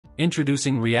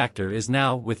Introducing Reactor is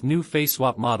now with new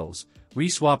FaceSwap models,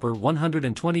 ReSwapper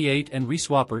 128 and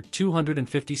ReSwapper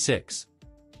 256.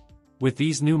 With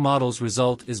these new models,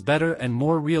 result is better and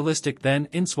more realistic than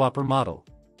InSwapper model.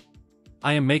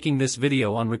 I am making this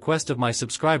video on request of my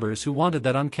subscribers who wanted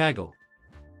that on Kaggle.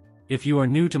 If you are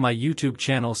new to my YouTube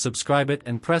channel, subscribe it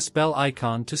and press bell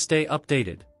icon to stay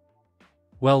updated.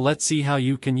 Well, let's see how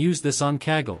you can use this on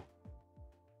Kaggle.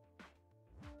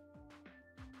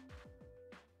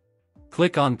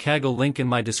 Click on Kaggle link in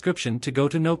my description to go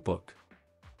to Notebook.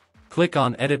 Click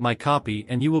on Edit My Copy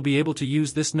and you will be able to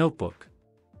use this notebook.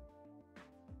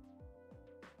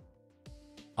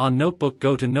 On Notebook,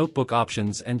 go to Notebook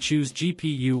Options and choose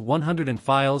GPU 100 and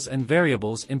Files and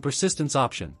Variables in Persistence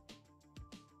option.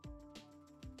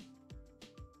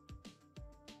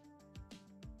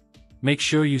 Make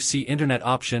sure you see Internet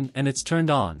option and it's turned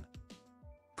on.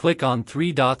 Click on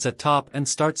 3 dots at top and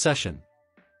start session.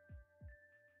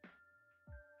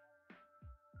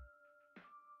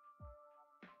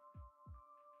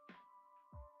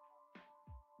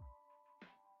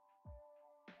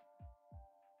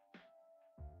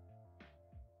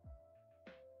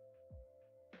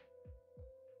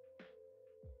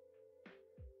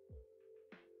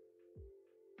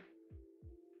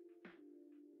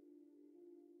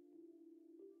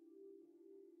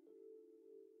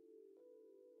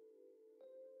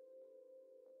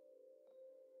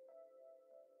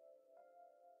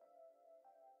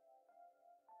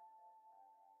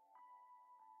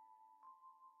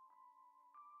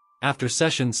 After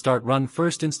session start, run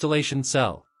first installation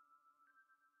cell.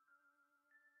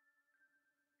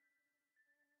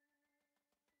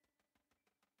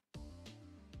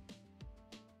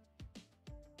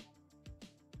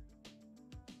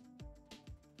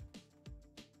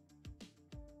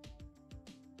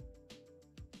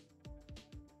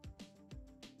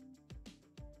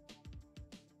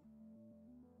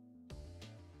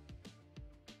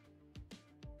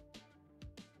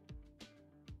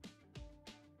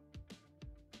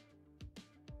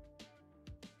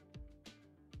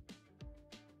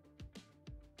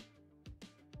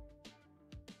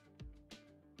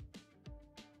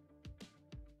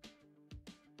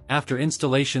 After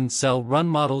installation cell, run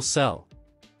model cell.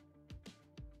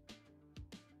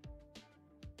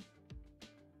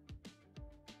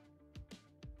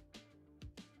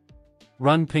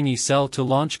 Run Pingy cell to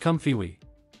launch ComfyUI.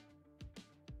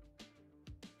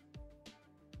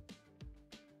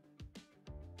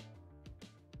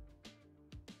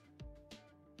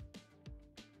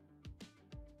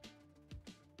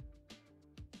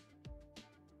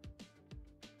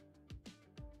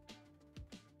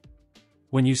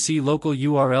 When you see local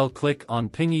URL, click on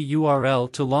Pingy URL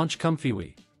to launch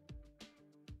ComfyUI.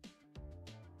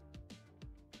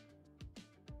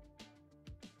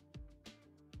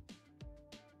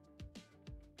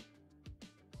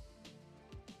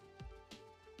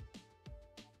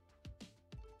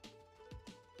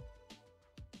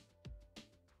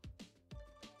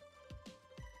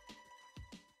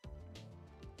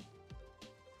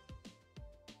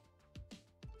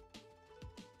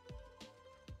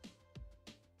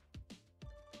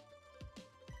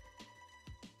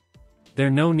 There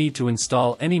no need to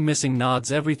install any missing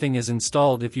nodes, everything is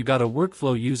installed. If you got a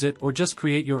workflow, use it or just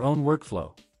create your own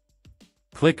workflow.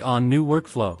 Click on New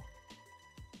Workflow.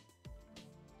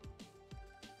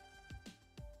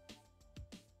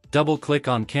 Double-click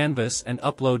on Canvas and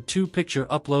upload 2 picture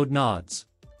upload nodes.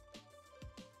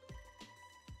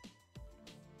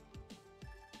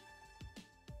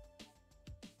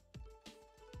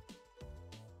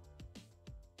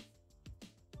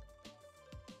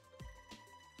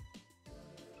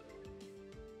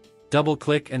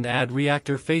 Double-click and add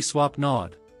Reactor FaceSwap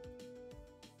node.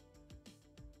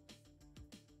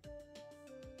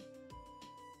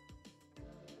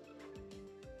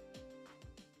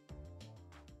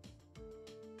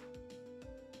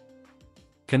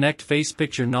 Connect Face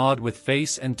Picture node with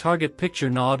Face and Target Picture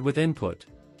node with Input.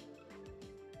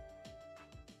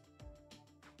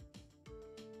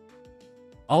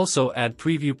 Also add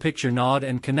Preview Picture node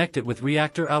and connect it with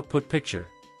Reactor Output Picture.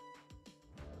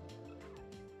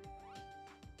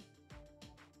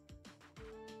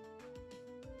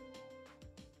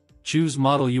 Choose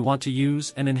model you want to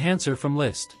use and enhancer from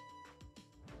list.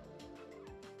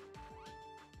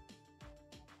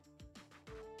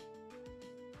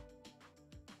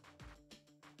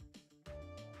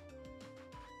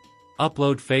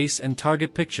 Upload face and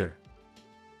target picture.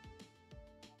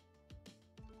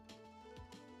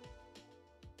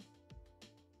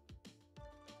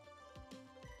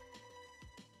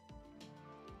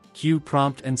 Cue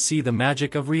prompt and see the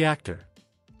magic of Reactor.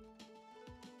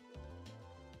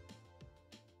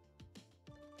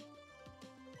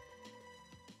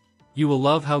 You will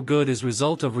love how good is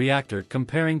result of Reactor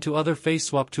comparing to other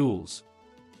FaceSwap tools.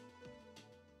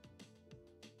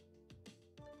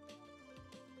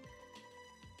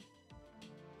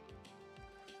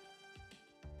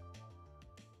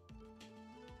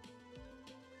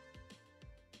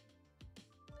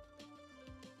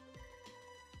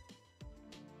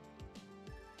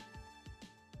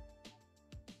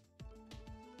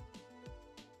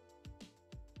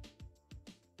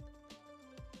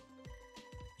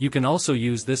 You can also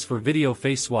use this for video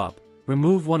FaceSwap.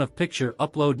 Remove one of picture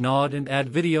upload node and add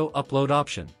video upload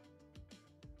option.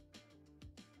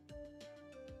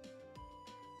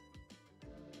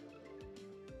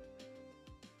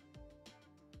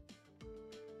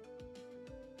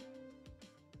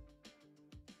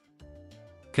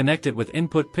 Connect it with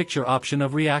input picture option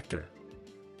of Reactor.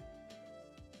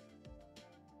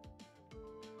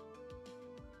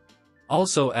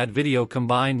 Also add video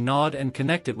combine node and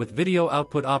connect it with video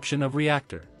output option of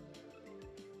Reactor.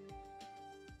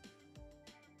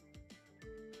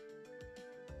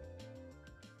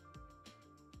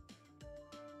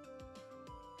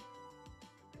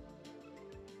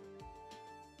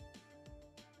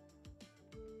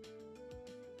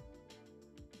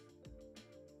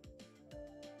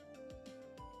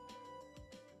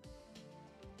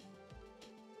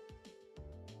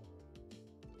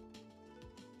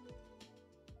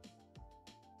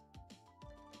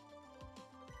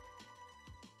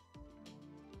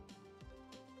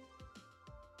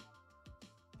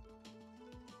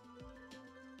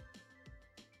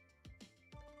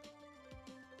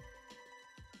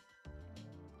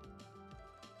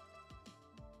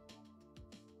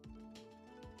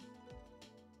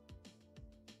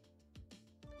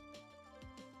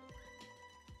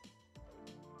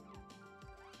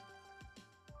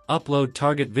 Upload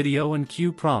target video and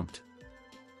cue prompt.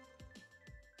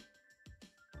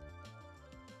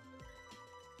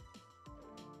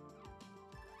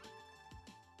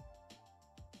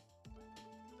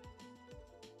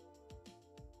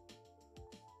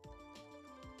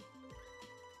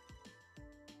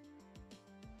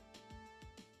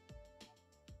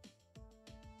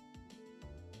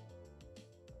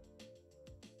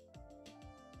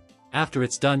 After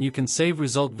it's done, you can save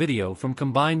result video from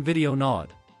combine video node.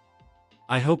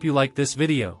 I hope you liked this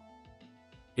video.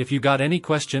 If you got any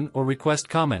question or request,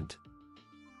 comment.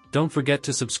 Don't forget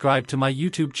to subscribe to my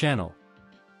YouTube channel.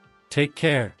 Take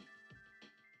care.